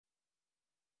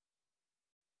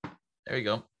There you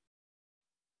go.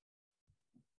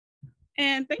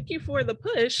 And thank you for the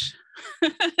push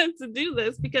to do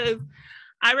this because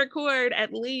I record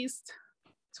at least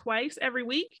twice every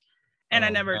week and I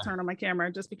never turn on my camera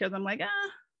just because I'm like,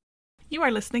 You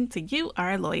are listening to You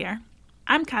Are a Lawyer.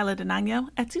 I'm Kyla Denanyoh,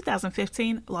 a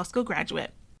 2015 law school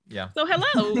graduate. Yeah. So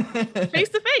hello, face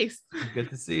to face. Good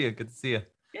to see you. Good to see you.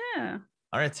 Yeah.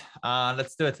 All right.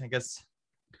 Let's do it, I guess.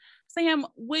 Sam,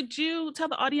 would you tell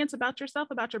the audience about yourself,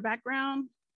 about your background,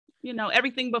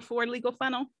 everything before Legal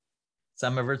Funnel? So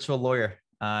I'm a virtual lawyer.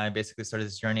 I basically started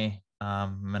this journey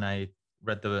when I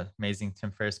read the amazing Tim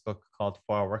Ferriss book called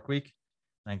 4 Hour Workweek.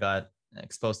 I got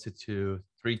exposed to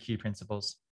three key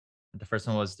principles. The first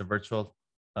one was the virtual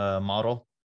model,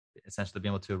 essentially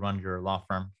being able to run your law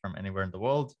firm from anywhere in the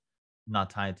world, not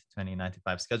tied to any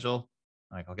 9-to-5 schedule.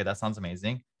 I'm like, okay, that sounds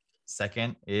amazing.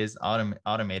 Second is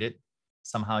automated.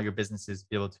 Somehow your business is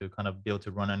be able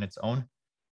to run on its own,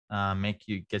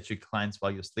 get you clients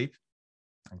while you sleep.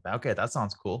 Like, okay, that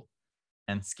sounds cool.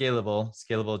 And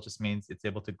scalable just means it's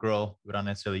able to grow without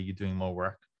necessarily you doing more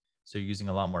work. So you're using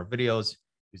a lot more videos,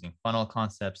 using funnel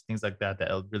concepts, things like that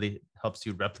really helps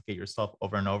you replicate yourself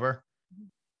over and over,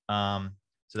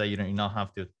 so that you don't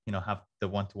have to have the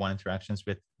one-to-one interactions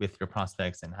with your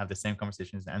prospects and have the same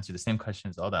conversations and answer the same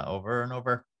questions, all that over and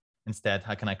over. Instead,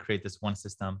 how can I create this one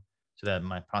system so that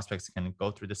my prospects can go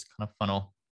through this kind of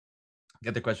funnel,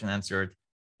 get the question answered,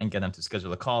 and get them to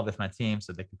schedule a call with my team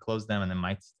so they can close them, and then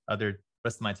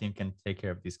rest of my team can take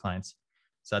care of these clients.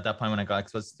 So at that point, when I got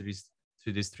exposed to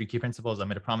these three key principles, I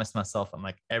made a promise to myself. I'm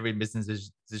like, every business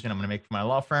decision I'm going to make for my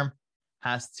law firm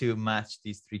has to match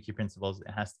these three key principles.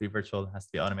 It has to be virtual, it has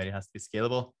to be automated, it has to be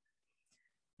scalable.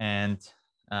 And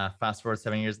fast forward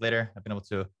 7 years later, I've been able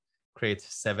to create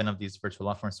 7 of these virtual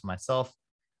law firms for myself.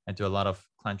 I do a lot of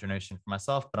client generation for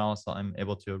myself, but also I'm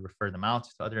able to refer them out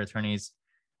to other attorneys.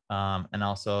 And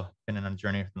also been on a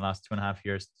journey for the last 2.5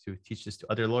 years to teach this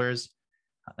to other lawyers,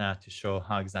 to show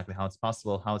how it's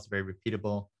possible, how it's very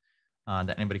repeatable,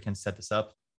 that anybody can set this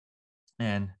up.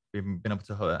 And we've been able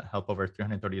to help over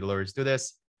 330 lawyers do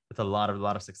this with a lot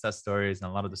of success stories,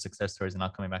 and a lot of the success stories are now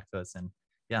coming back to us. And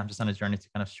yeah, I'm just on a journey to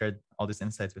kind of share all these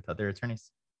insights with other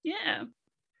attorneys. Yeah.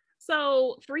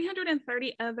 So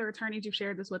 330 other attorneys you've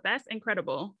shared this with. That's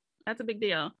incredible. That's a big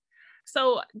deal.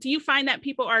 So do you find that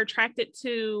people are attracted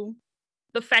to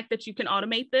the fact that you can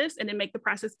automate this and then make the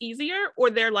process easier?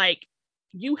 Or they're like,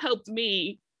 you helped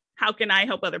me, how can I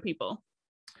help other people?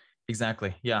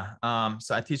 Exactly. Yeah.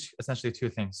 So I teach essentially two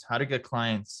things: how to get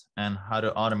clients and how to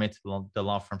automate the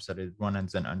law firm so that it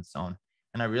runs on its own.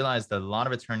 And I realized that a lot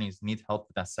of attorneys need help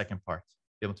with that second part,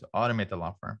 be able to automate the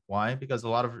law firm. Why? Because a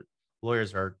lot of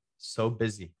lawyers are so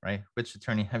busy, right? Which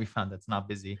attorney have you found that's not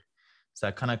busy? So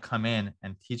I kind of come in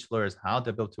and teach lawyers how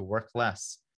to be able to work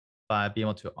less by being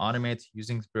able to automate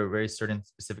using very certain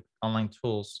specific online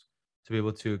tools to be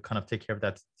able to kind of take care of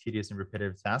that tedious and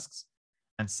repetitive tasks.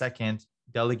 And second,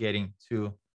 delegating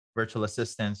to virtual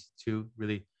assistants to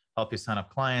really help you sign up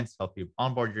clients, help you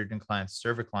onboard your clients,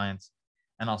 serve your clients,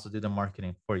 and also do the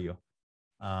marketing for you.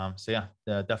 So yeah,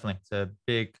 definitely, it's a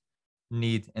big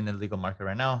need in the legal market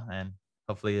right now, and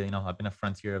hopefully, I've been a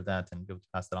frontier of that and be able to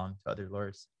pass that on to other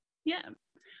lawyers. Yeah.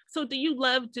 So do you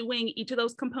love doing each of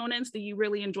those components? Do you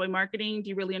really enjoy marketing? Do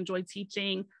you really enjoy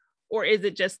teaching? Or is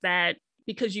it just that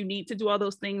because you need to do all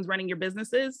those things running your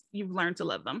businesses, you've learned to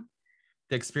love them?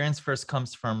 The experience first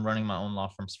comes from running my own law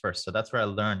firms first. So that's where I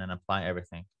learn and apply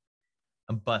everything.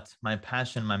 But my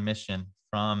passion, my mission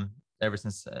from ever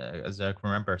since, as I can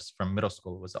remember, from middle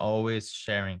school, was always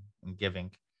sharing and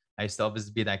giving. I used to always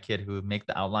be that kid who would make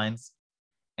the outlines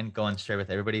and go and share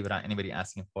with everybody without anybody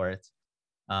asking for it.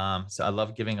 So I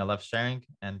love giving, I love sharing,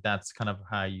 and that's kind of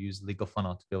how I use Legal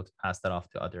Funnel to be able to pass that off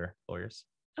to other lawyers.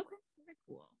 Okay, very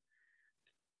cool.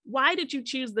 Why did you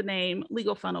choose the name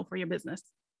Legal Funnel for your business?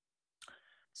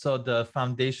 So the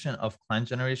foundation of client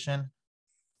generation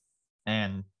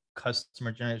and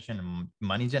customer generation and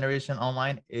money generation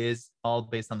online is all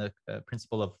based on the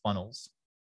principle of funnels.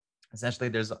 Essentially,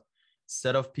 there's a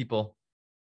set of people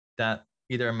that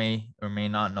either may or may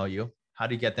not know you. How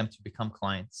do you get them to become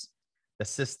clients? The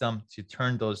system to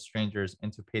turn those strangers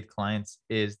into paid clients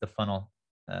is the funnel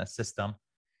system.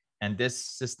 And this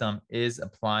system is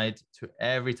applied to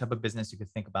every type of business you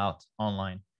could think about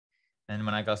online. And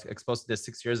when I got exposed to this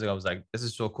 6 years ago, I was like, this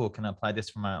is so cool. Can I apply this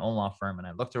for my own law firm? And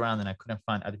I looked around and I couldn't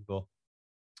find other people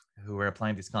who were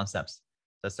applying these concepts.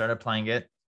 So I started applying it.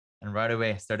 And right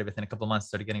away, started within a couple of months,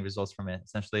 started getting results from it.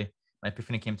 Essentially, my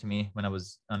epiphany came to me when I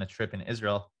was on a trip in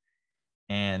Israel.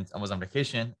 and I was on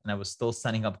vacation and I was still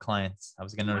sending up clients. I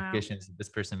was getting Wow. notifications. This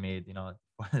person made,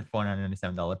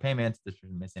 $497 payment. This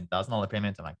person made $1,000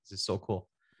 payment. I'm like, this is so cool.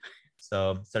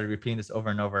 So started repeating this over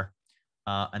and over.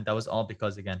 And that was all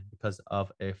because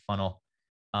of a funnel.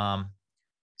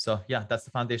 So yeah, that's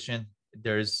the foundation.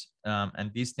 There's,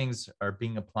 and these things are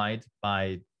being applied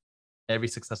by every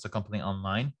successful company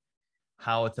online.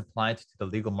 How it's applied to the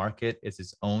legal market is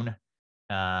its own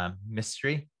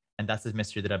mystery. And that's the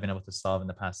mystery that I've been able to solve in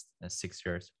the past 6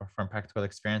 years, or from practical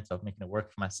experience of making it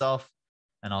work for myself,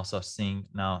 and also seeing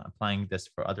now applying this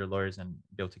for other lawyers and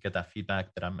be able to get that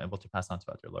feedback that I'm able to pass on to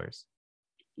other lawyers.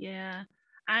 Yeah,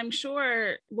 I'm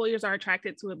sure lawyers are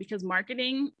attracted to it because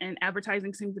marketing and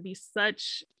advertising seems to be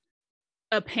such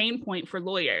a pain point for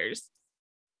lawyers.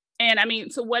 And I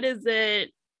mean, so what is it,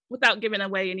 without giving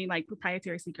away any like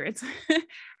proprietary secrets,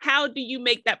 how do you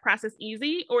make that process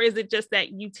easy? Or is it just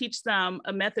that you teach them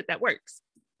a method that works?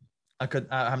 I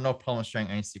have no problem sharing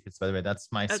any secrets, by the way. That's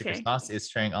my secret sauce, is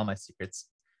sharing all my secrets.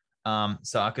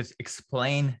 So I could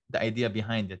explain the idea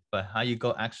behind it, but how you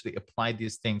go actually apply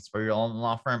these things for your own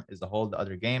law firm is a whole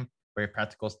other game. Very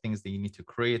practical things that you need to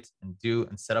create and do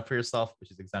and set up for yourself,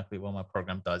 which is exactly what my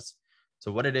program does.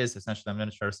 So what it is, essentially, I'm going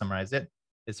to try to summarize it,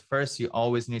 is first, you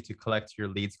always need to collect your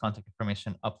leads' contact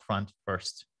information upfront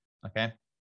first. Okay.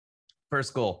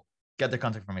 First goal, get their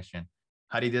contact information.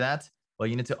 How do you do that? Well,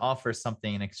 you need to offer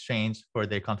something in exchange for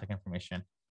their contact information.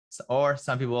 So, or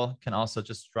some people can also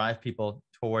just drive people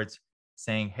towards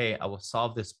saying, hey, I will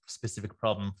solve this specific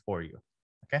problem for you.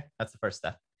 Okay. That's the first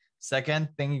step. Second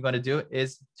thing you got to do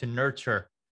is to nurture,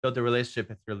 build a relationship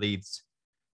with your leads.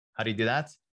 How do you do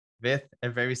that? With a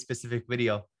very specific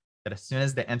video that as soon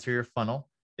as they enter your funnel,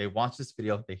 they watch this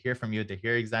video, they hear from you, they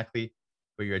hear exactly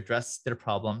where you address their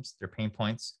problems, their pain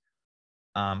points,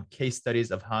 case studies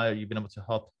of how you've been able to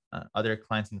help other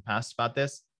clients in the past about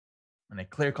this, and a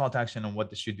clear call to action on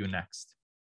what they should do next.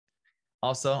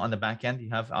 Also, on the back end, you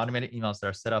have automated emails that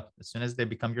are set up as soon as they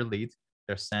become your lead.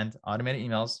 They're sent automated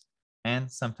emails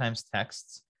and sometimes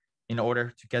texts in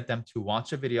order to get them to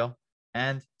watch a video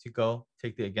and to go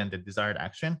take the desired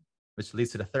action, which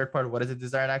leads to the third part. What is the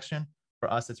desired action?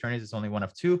 For us attorneys, it's only one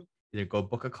of two. Either go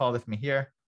book a call with me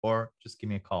here or just give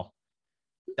me a call.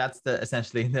 That's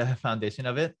essentially the foundation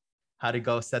of it. How to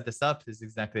go set this up is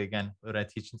exactly, again, what I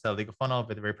teach inside Legal Funnel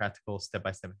with very practical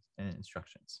step-by-step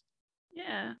instructions.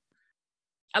 Yeah.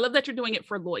 I love that you're doing it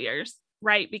for lawyers,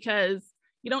 right? Because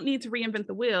you don't need to reinvent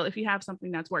the wheel if you have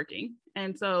something that's working.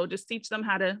 And so just teach them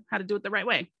how to do it the right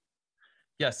way.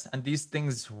 Yes. And these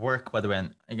things work, by the way.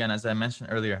 And again, as I mentioned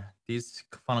earlier, these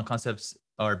funnel concepts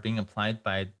are being applied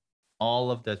by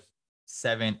all of the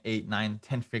 7, 8, 9,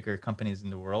 10-figure companies in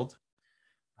the world.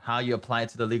 How you apply it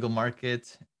to the legal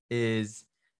market is,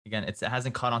 again, it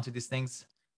hasn't caught on to these things.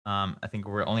 I think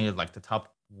we're only like the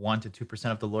top 1 to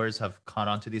 2% of the lawyers have caught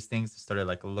on to these things, started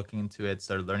like looking into it,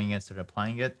 started learning it, started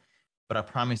applying it. But I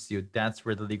promise you, that's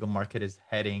where the legal market is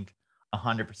heading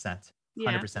 100%.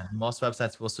 100%. Most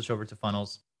websites will switch over to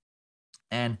funnels.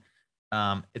 And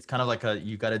it's kind of like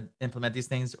you got to implement these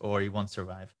things or you won't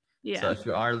survive. Yeah. So if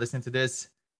you are listening to this,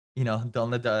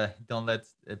 don't let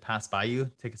it pass by you.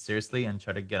 Take it seriously and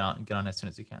try to get on as soon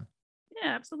as you can. Yeah,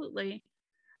 absolutely.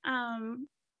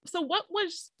 So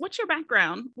what's your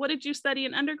background? What did you study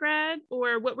in undergrad,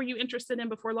 or what were you interested in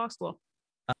before law school?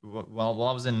 Well, while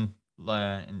I was in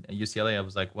UCLA, I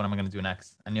was like, what am I going to do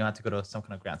next? I knew I had to go to some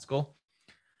kind of grad school.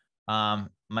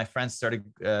 My friends started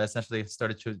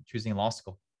choosing law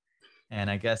school, and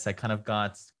I guess I kind of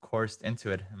got coursed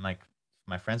into it. And like,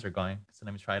 my friends were going, so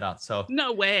let me try it out. So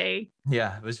no way.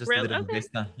 Yeah, it was just a little bit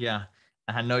based on,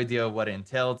 I had no idea what it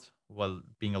entailed, what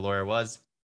being a lawyer was,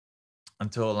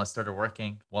 until I started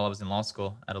working while I was in law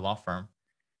school at a law firm.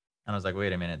 And I was like,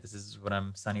 wait a minute, this is what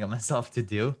I'm signing up myself to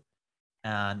do.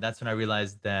 And that's when I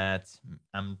realized that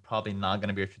I'm probably not going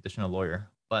to be a traditional lawyer,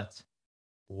 but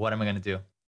what am I going to do?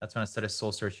 That's when I started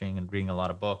soul searching and reading a lot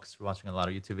of books, watching a lot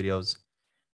of YouTube videos,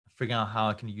 figuring out how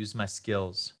I can use my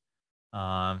skills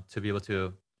to be able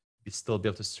to still be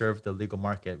able to serve the legal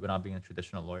market without being a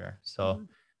traditional lawyer. So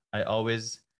I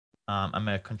always, I'm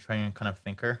a contrarian kind of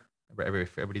thinker.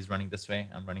 Everybody's running this way,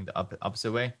 I'm running the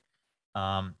opposite way.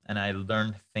 And I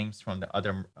learned things from the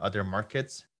other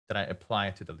markets that I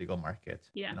apply to the legal market.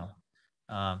 Yeah.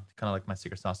 Kind of like my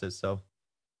secret sauce is. So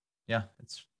yeah,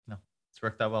 it's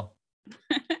worked out well.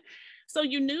 So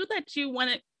you knew that you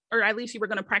wanted, or at least you were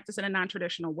going to practice in a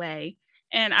non-traditional way.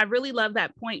 And I really love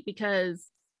that point, because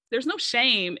there's no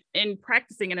shame in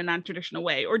practicing in a non-traditional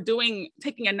way or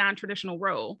taking a non-traditional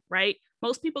role, right?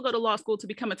 Most people go to law school to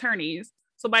become attorneys.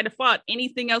 So by default,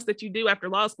 anything else that you do after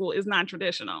law school is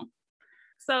non-traditional.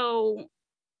 So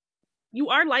You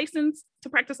are licensed to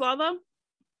practice law though?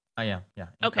 I am, yeah.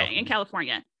 In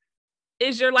California.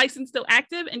 Is your license still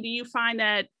active? And do you find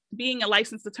that being a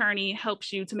licensed attorney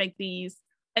helps you to make these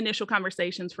initial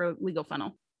conversations for Legal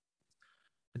Funnel?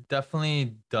 It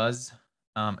definitely does.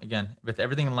 Again, with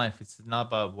everything in life, it's not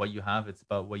about what you have, it's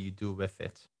about what you do with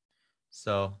it.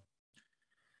 So,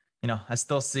 I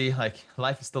still see like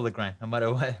life is still a grind, no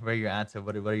matter where you're at, so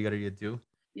what you gotta do.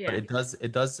 But Yeah.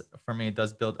 it does for me, it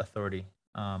does build authority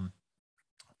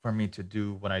for me to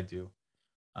do what I do.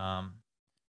 Um,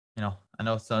 I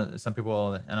know some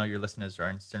people, I know your listeners are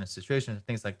in certain situations and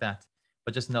things like that.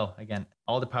 But just know, again,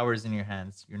 all the power is in your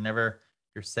hands. You're never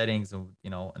your settings and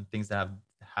and things that have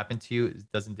happened to you,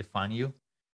 it doesn't define you.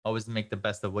 Always make the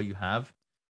best of what you have.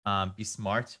 Be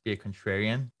smart, be a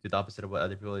contrarian, do the opposite of what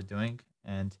other people are doing.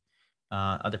 And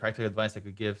other practical advice I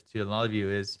could give to a lot of you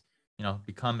is,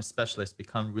 become a specialist,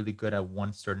 become really good at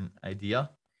one certain idea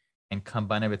and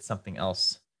combine it with something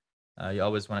else. You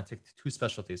always want to take two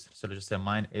specialties. So to just say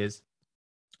mine is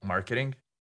marketing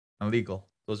and legal.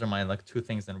 Those are my like two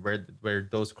things, and where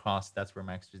those cross, that's where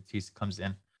my expertise comes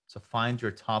in. So find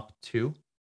your top two,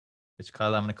 which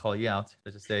Kyla, I'm gonna call you out.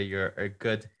 Let's just say you're a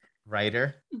good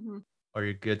writer or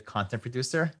you're a good content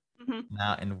producer.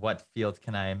 Now, in what field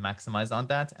can I maximize on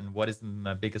that, and what is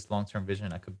my biggest long-term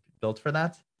vision I could build for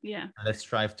that? Yeah. And let's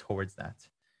strive towards that,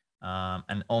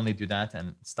 and only do that,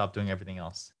 and stop doing everything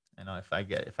else. If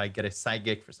I get a side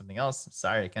gig for something else,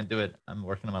 sorry, I can't do it. I'm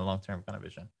working on my long-term kind of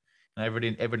vision. And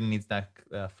everybody needs that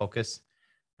focus.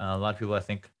 A lot of people, I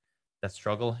think, that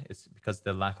struggle is because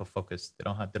the lack of focus. They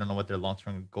don't know what their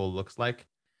long-term goal looks like,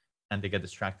 and they get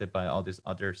distracted by all these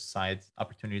other side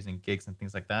opportunities and gigs and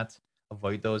things like that.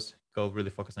 Avoid those. Go really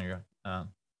focus on your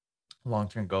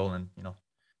long-term goal, and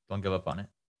don't give up on it.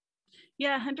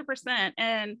 Yeah, 100%.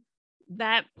 And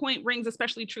that point rings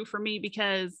especially true for me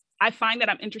because I find that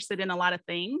I'm interested in a lot of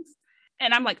things.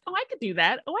 And I'm like, oh, I could do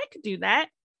that. Oh, I could do that.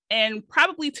 And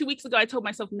probably 2 weeks ago, I told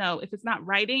myself, no, if it's not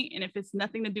writing and if it's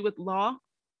nothing to do with law,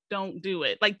 don't do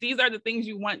it. Like these are the things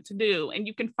you want to do. And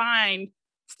you can find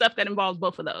stuff that involves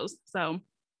both of those. So,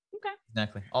 okay.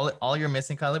 Exactly. All you're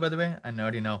missing, Kylie, by the way, I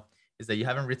already know, is that you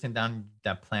haven't written down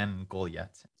that plan and goal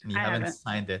yet. And you haven't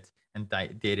signed it and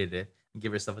dated it and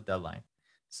give yourself a deadline.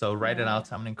 So write it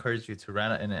out. I'm gonna encourage you to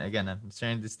write it. And again, I'm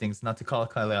sharing these things not to call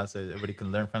Kylie out, so everybody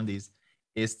can learn from these,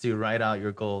 is to write out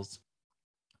your goals,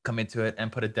 commit to it,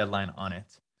 and put a deadline on it.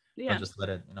 Yeah. Don't just let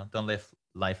it, don't let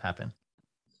life happen.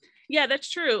 Yeah, that's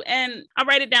true. And I'll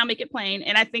write it down, make it plain.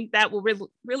 And I think that will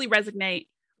really resonate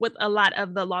with a lot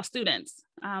of the law students.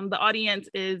 The audience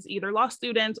is either law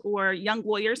students or young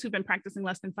lawyers who've been practicing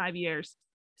less than 5 years.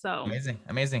 So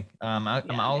amazing. I'm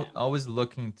always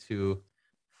looking to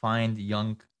find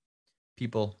young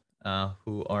people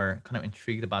who are kind of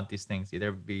intrigued about these things,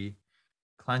 either be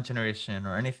client generation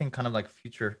or anything kind of like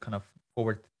future kind of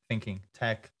forward thinking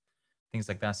tech, things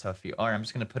like that. So if you are, I'm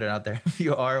just going to put it out there. If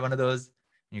you are one of those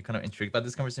and you're kind of intrigued about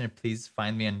this conversation, please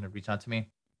find me and reach out to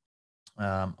me.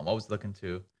 I'm always looking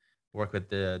to work with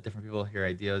the different people, hear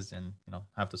ideas, and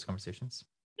have those conversations.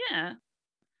 Yeah.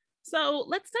 So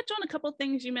let's touch on a couple of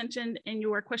things you mentioned in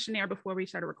your questionnaire before we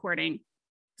started recording.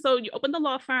 So you opened the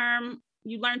law firm,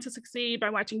 you learned to succeed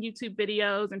by watching YouTube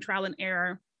videos and trial and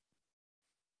error.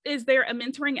 Is there a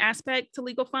mentoring aspect to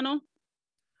Legal Funnel?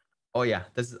 Oh yeah,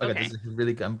 this is okay. This is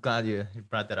really good. I'm glad you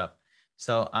brought that up.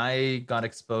 So I got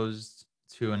exposed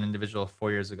to an individual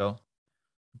 4 years ago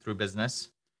through business,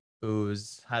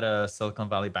 who's had a Silicon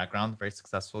Valley background, very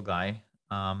successful guy.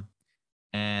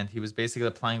 And he was basically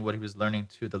applying what he was learning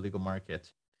to the legal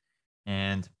market,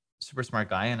 and super smart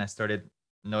guy. And I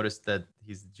noticed that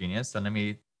he's a genius. So let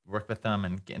me work with him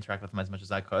and interact with him as much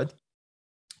as I could.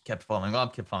 Kept following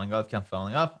up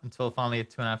until finally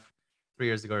 2.5-3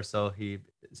 years ago or so, we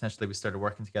started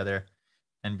working together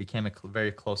and became a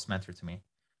very close mentor to me,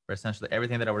 where essentially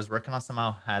everything that I was working on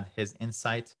somehow had his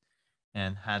insight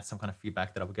and had some kind of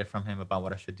feedback that I would get from him about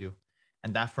what I should do.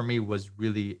 And that for me was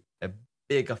really a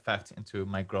big effect into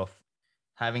my growth.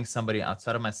 Having somebody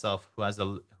outside of myself who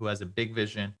has a big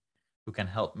vision, who can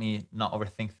help me not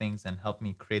overthink things and help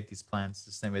me create these plans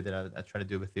the same way that I try to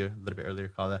do with you a little bit earlier,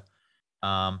 Kyla.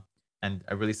 And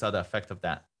I really saw the effect of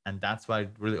that. And that's why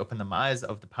it really opened my eyes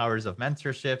of the powers of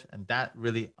mentorship. And that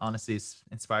really honestly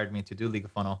inspired me to do Legal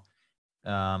Funnel,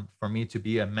 for me to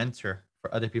be a mentor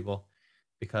for other people,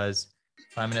 because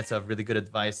 5 minutes of really good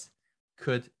advice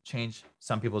could change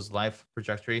some people's life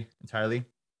trajectory entirely.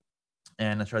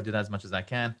 And I try to do that as much as I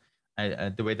can.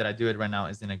 The way that I do it right now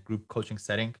is in a group coaching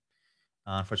setting.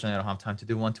 Unfortunately, I don't have time to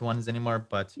do one-to-ones anymore,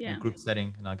 but in a group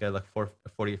setting, and I'll get like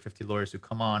 40 or 50 lawyers who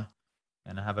come on,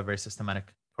 and I have a very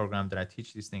systematic program that I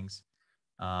teach these things.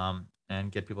 And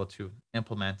and get people to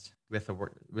implement with a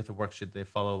worksheet they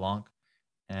follow along.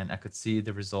 And I could see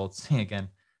the results again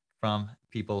from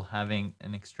people having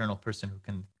an external person who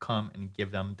can come and give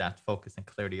them that focus and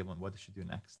clarity on what they should do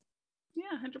next.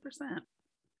 Yeah, 100%.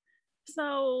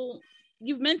 So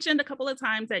you've mentioned a couple of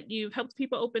times that you've helped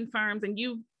people open firms and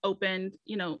you've opened,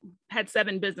 had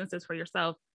 7 businesses for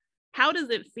yourself. How does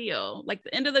it feel? Like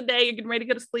the end of the day, you're getting ready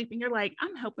to go to sleep and you're like,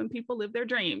 I'm helping people live their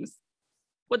dreams.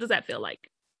 What does that feel like?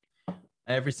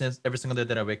 Every single day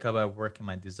that I wake up, I work in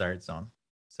my desired zone.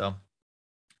 So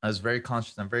I'm very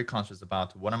conscious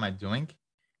about what am I doing,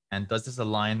 and does this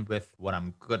align with what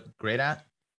I'm great at,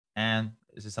 and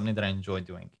is this something that I enjoy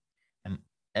doing? And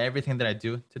everything that I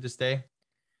do to this day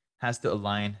has to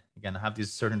align. Again, I have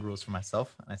these certain rules for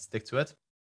myself, and I stick to it.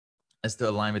 Has to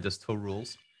align with those 2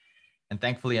 rules. And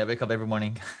thankfully, I wake up every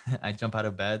morning. I jump out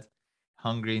of bed,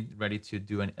 hungry, ready to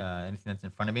do anything that's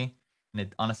in front of me. And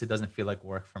it honestly doesn't feel like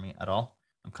work for me at all.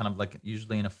 I'm kind of like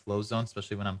usually in a flow zone,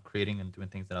 especially when I'm creating and doing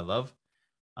things that I love.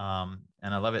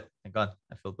 And I love it. Thank God,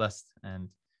 I feel blessed. And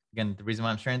again, the reason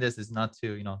why I'm sharing this is not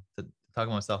to, to talk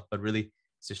about myself, but really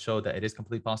to show that it is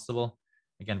completely possible.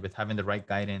 Again, with having the right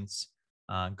guidance,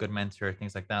 good mentor,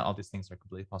 things like that, all these things are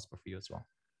completely possible for you as well.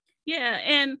 Yeah.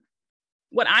 And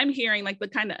what I'm hearing, like the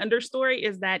kind of understory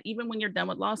is that even when you're done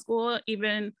with law school,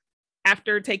 even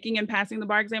after taking and passing the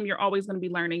bar exam, you're always going to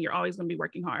be learning. You're always going to be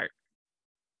working hard.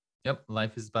 Yep.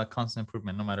 Life is about constant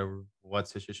improvement, no matter what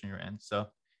situation you're in. So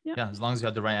Yep. yeah, as long as you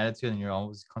have the right attitude and you're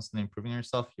always constantly improving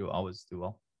yourself, you'll always do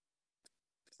well.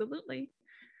 Absolutely.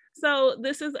 So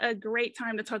this is a great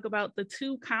time to talk about the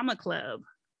 2 Comma Club.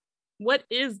 What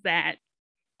is that?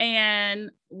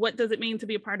 And what does it mean to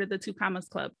be a part of the 2 Commas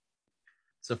Club?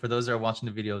 So for those that are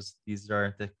watching the videos, these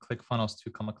are the ClickFunnels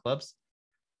 2 Comma Clubs.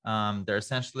 They're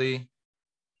essentially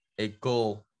a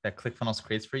goal that ClickFunnels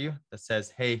creates for you that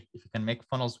says, hey, if you can make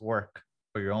funnels work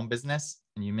for your own business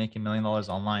and you make $1 million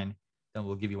online, then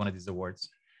we'll give you one of these awards.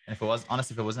 And if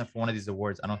it wasn't for one of these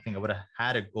awards, I don't think I would have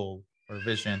had a goal or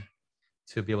vision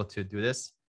to be able to do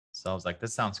this. So I was like,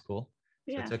 this sounds cool.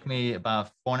 Yeah. So it took me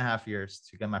about 4.5 years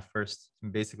to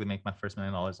basically make my first $1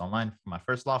 million online for my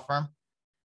first law firm.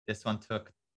 This one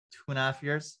took 2.5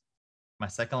 years. My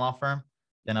second law firm.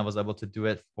 Then I was able to do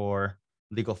it for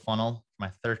Legal Funnel,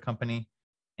 my third company,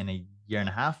 in 1.5 years.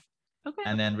 Okay.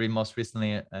 And then most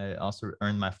recently, I also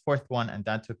earned my 4th one, and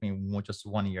that took me just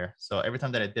 1 year. So every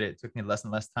time that I did it, it took me less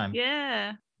and less time.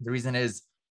 Yeah. The reason is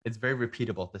it's very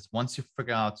repeatable. Once you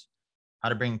figure out how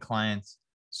to bring clients,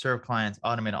 serve clients,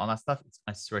 automate all that stuff,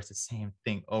 I swear it's the same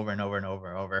thing over and over and over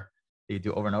and over. You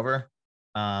do over and over.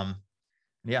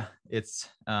 Yeah, it's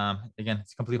again,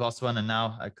 it's completely possible. And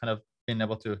now I kind of been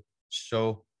able to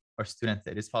show our students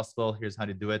that it is possible. Here's how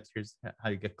to do it. Here's how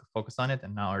you get focused on it.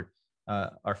 And now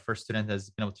our first student has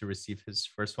been able to receive his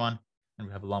first one, and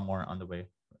we have a lot more on the way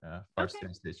for our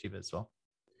students to achieve it as well.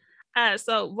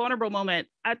 So vulnerable moment.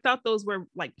 I thought those were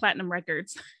like platinum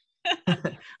records. I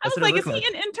was like, is he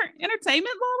in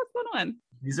entertainment law? What's going on?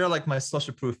 These are like my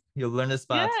social proof. You'll learn this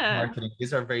about marketing.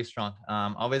 These are very strong.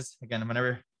 Always, again,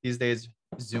 whenever these days,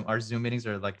 our Zoom meetings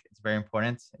are like, it's very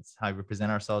important. It's how we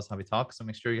present ourselves, how we talk. So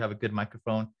make sure you have a good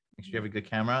microphone, make sure you have a good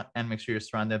camera, and make sure you're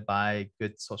surrounded by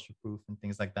good social proof and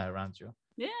things like that around you.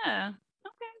 Yeah.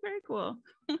 Okay. Very cool.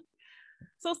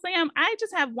 So Sam, I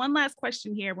just have one last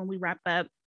question here when we wrap up.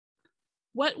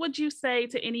 What would you say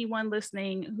to anyone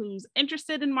listening who's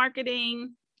interested in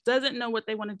marketing, doesn't know what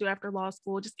they want to do after law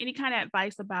school, just any kind of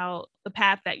advice about the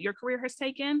path that your career has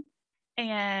taken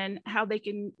and how they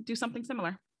can do something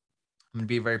similar? I'm going to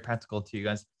be very practical to you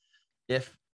guys.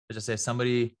 If, let's just say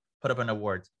somebody put up an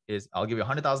award, I'll give you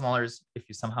 $100,000 if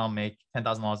you somehow make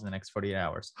 $10,000 in the next 48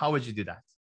 hours. How would you do that?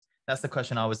 That's the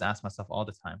question I always ask myself all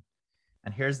the time.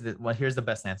 And here's the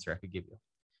best answer I could give you.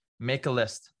 Make a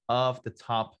list of the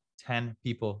top 10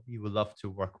 people you would love to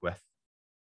work with.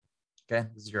 Okay,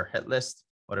 this is your hit list,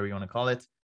 whatever you want to call it.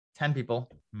 10 people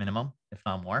minimum, if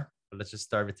not more. But let's just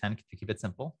start with 10 to keep it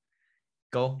simple.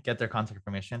 Go get their contact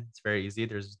information. It's very easy.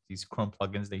 There's these Chrome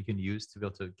plugins that you can use to be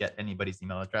able to get anybody's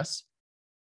email address.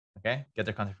 Okay, get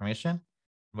their contact information.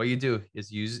 What you do is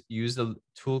use a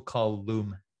tool called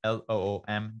Loom,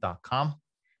 LOOM.com,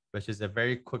 which is a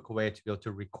very quick way to be able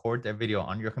to record a video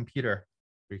on your computer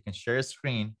where you can share a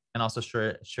screen and also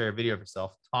share a video of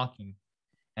yourself talking,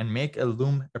 and make a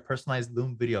personalized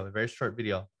Loom video, a very short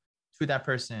video to that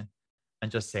person,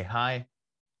 and just say hi,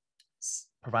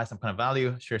 provide some kind of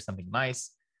value, share something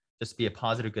nice, just be a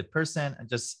positive, good person, and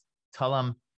just tell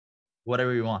them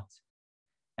whatever you want.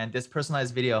 And this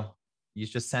personalized video, you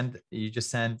just send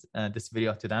this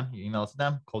video to them, you email it to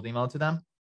them, cold email it to them,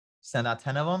 send out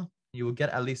 10 of them, you will get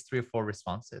at least 3 or 4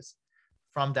 responses.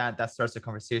 from that starts the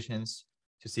conversations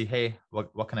to see, hey,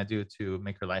 what can I do to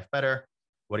make your life better?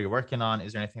 What are you working on?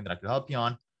 Is there anything that I could help you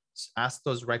on? Just ask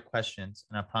those right questions.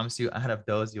 And I promise you, out of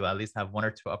those, you'll at least have 1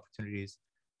 or 2 opportunities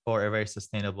for a very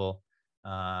sustainable,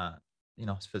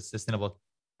 sustainable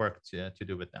work to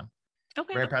do with them.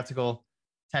 Okay. Very practical.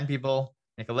 10 people,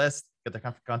 make a list, get their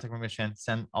contact information,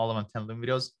 send all of them 10 Loom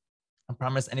videos. I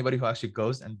promise anybody who actually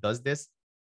goes and does this,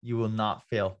 you will not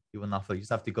fail. You will not fail. You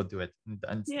just have to go do it.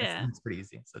 And it's pretty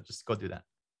easy. So just go do that.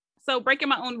 So breaking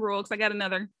my own rule, because I got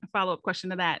another follow-up question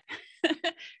to that.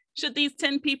 Should these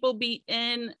 10 people be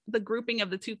in the grouping of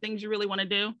the 2 things you really want to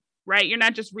do? Right? You're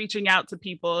not just reaching out to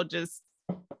people, just...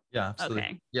 Yeah, absolutely.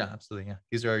 Okay. Yeah, absolutely. Yeah.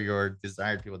 These are your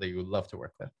desired people that you would love to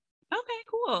work with. Okay,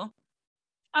 cool.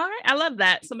 All right. I love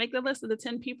that. So make the list of the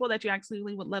 10 people that you actually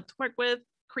would love to work with,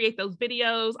 create those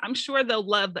videos. I'm sure they'll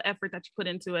love the effort that you put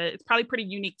into it. It's probably pretty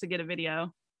unique to get a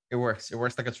video. It works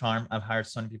like a charm. I've hired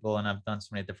so many people and I've done so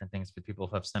many different things with people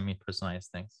who have sent me personalized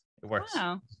things. It works.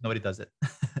 Wow. Nobody does it.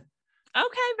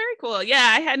 Okay, very cool.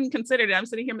 Yeah, I hadn't considered it. I'm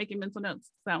sitting here making mental notes.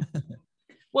 So,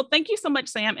 well, thank you so much,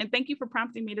 Sam. And thank you for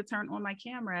prompting me to turn on my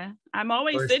camera. I'm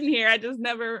always sitting here. I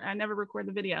never record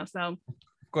the video. So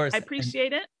of course, I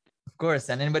appreciate it. Of course.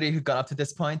 And anybody who got up to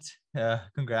this point,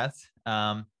 congrats.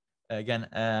 Again,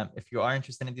 if you are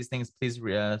interested in these things, please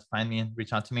find me and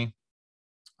reach out to me.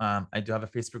 I do have a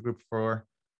Facebook group for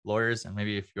lawyers. And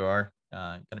maybe if you are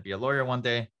going to be a lawyer one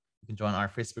day, you can join our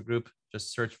Facebook group.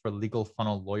 Just search for Legal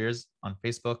Funnel Lawyers on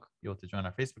Facebook. You'll have to join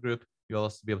our Facebook group. You'll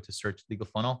also be able to search Legal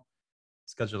Funnel,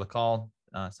 schedule a call,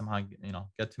 somehow,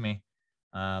 get to me.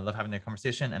 Love having a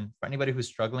conversation. And for anybody who's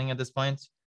struggling at this point,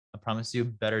 I promise you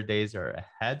better days are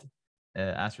ahead.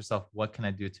 Ask yourself, what can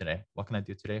I do today? What can I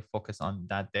do today? Focus on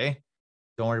that day.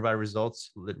 Don't worry about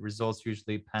results. Results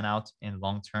usually pan out in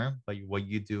long term, but what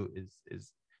you do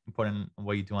is important.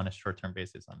 What you do on a short-term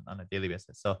basis, on a daily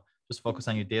basis. So just focus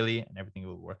on your daily and everything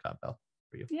will work out well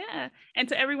for you. Yeah. And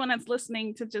to everyone that's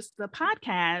listening to just the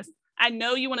podcast, I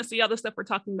know you want to see all the stuff we're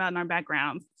talking about in our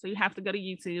backgrounds. So you have to go to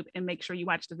YouTube and make sure you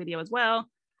watch the video as well.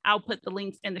 I'll put the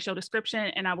links in the show description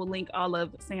and I will link all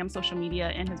of Sam's social media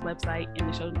and his website in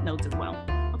the show notes as well.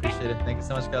 Okay. Appreciate it. Thank you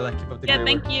so much, Kyla. Keep up the great work.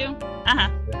 Yeah, thank you.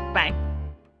 Bye.